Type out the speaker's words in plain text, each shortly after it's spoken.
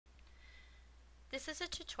This is a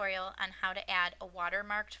tutorial on how to add a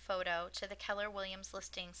watermarked photo to the Keller Williams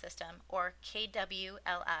listing system, or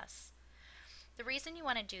KWLS. The reason you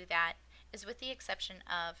want to do that is with the exception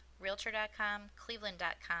of Realtor.com,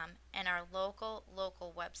 Cleveland.com, and our local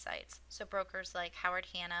websites, so brokers like Howard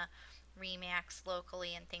Hanna, Remax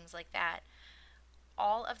locally, and things like that.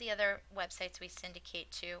 All of the other websites we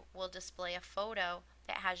syndicate to will display a photo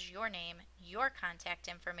that has your name, your contact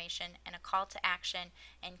information, and a call to action,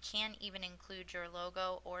 and can even include your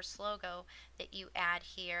logo or slogan that you add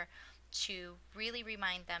here to really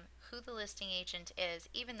remind them who the listing agent is,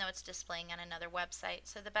 even though it's displaying on another website.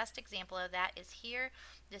 So the best example of that is here.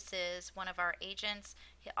 This is one of our agents.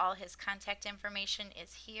 All his contact information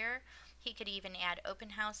is here. He could even add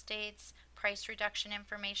open house dates, price reduction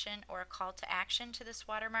information, or a call to action to this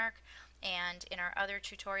watermark. And in our other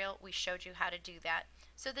tutorial, we showed you how to do that.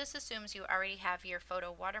 So this assumes you already have your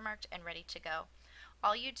photo watermarked and ready to go.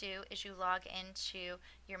 All you do is you log into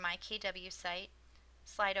your MyKW site,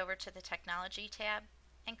 slide over to the Technology tab,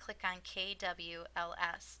 and click on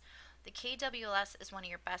KWLS. The KWLS is one of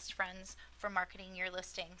your best friends for marketing your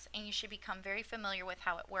listings, and you should become very familiar with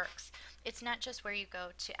how it works. It's not just where you go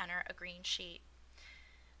to enter a green sheet.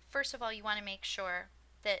 First of all, you want to make sure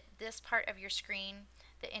that this part of your screen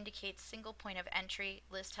that indicates single point of entry,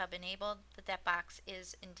 list hub enabled, that box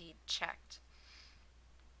is indeed checked.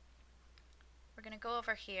 We're going to go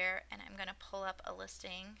over here, and I'm going to pull up a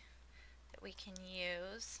listing that we can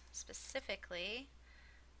use, specifically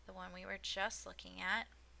the one we were just looking at.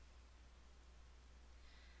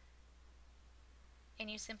 And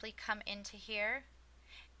you simply come into here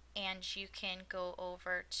and you can go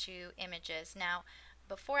over to images. Now,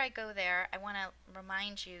 before I go there, I want to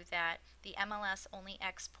remind you that the MLS only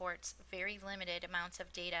exports very limited amounts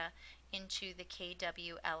of data into the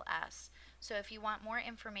KWLS. So if you want more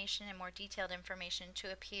information and more detailed information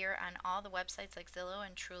to appear on all the websites like Zillow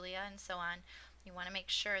and Trulia and so on, you want to make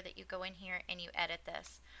sure that you go in here and you edit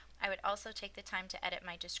this. I would also take the time to edit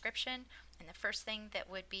my description, and the first thing that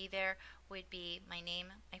would be there would be my name,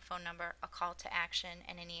 my phone number, a call to action,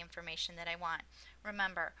 and any information that I want.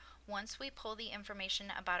 Remember, once we pull the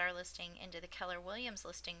information about our listing into the Keller Williams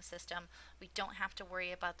listing system, we don't have to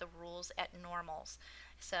worry about the rules at normals.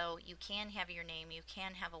 So you can have your name, you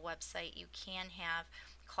can have a website, you can have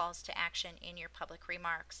calls to action in your public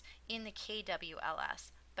remarks in the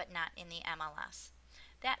KWLS, but not in the MLS.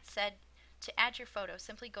 That said, to add your photo,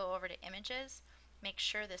 simply go over to Images, make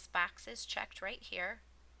sure this box is checked right here,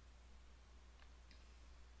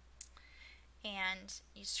 and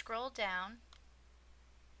you scroll down,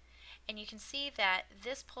 and you can see that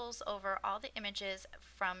this pulls over all the images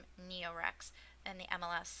from NeoRex and the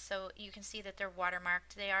MLS. So you can see that they're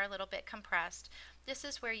watermarked. They are a little bit compressed. This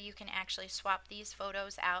is where you can actually swap these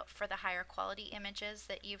photos out for the higher quality images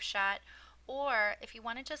that you've shot, or if you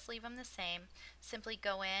want to just leave them the same, simply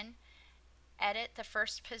go in, edit the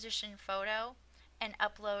first position photo, and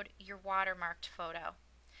upload your watermarked photo.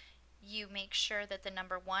 You make sure that the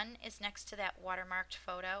number 1 is next to that watermarked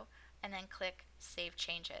photo, and then click Save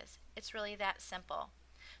Changes. It's really that simple.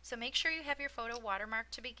 So make sure you have your photo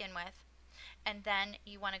watermarked to begin with, and then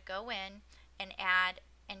you want to go in and add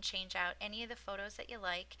and change out any of the photos that you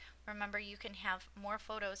like. Remember, you can have more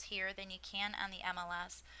photos here than you can on the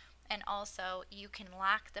MLS. And also you can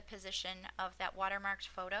lock the position of that watermarked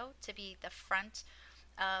photo to be the front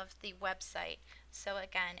of the website. So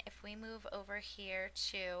again, if we move over here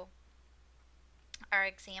to our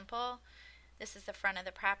example, this is the front of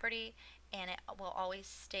the property, and it will always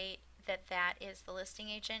state that that is the listing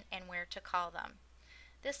agent and where to call them.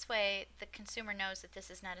 This way the consumer knows that this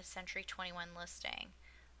is not a Century 21 listing.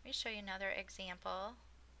 Let me show you another example.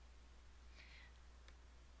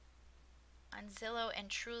 On Zillow and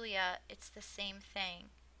Trulia, it's the same thing.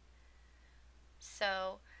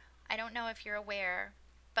 So I don't know if you're aware,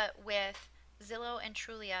 but with Zillow and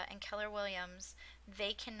Trulia and Keller Williams,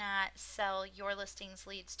 they cannot sell your listings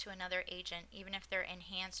leads to another agent, even if they're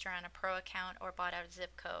enhanced or on a pro account or bought out a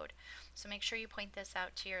zip code. So make sure you point this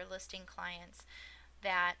out to your listing clients,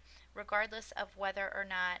 that regardless of whether or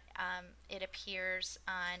not it appears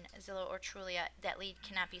on Zillow or Trulia, that lead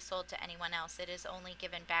cannot be sold to anyone else. It is only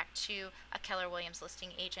given back to a Keller Williams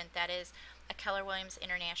listing agent. That is a Keller Williams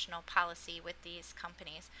international policy with these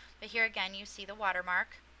companies. But here again, you see the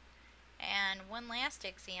watermark. And one last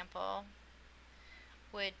example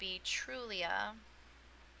would be Trulia.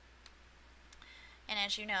 And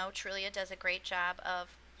as you know, Trulia does a great job of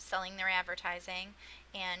selling their advertising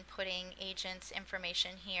and putting agents'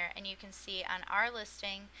 information here, and you can see on our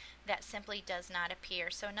listing that simply does not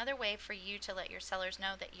appear. So another way for you to let your sellers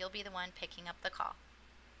know that you'll be the one picking up the call.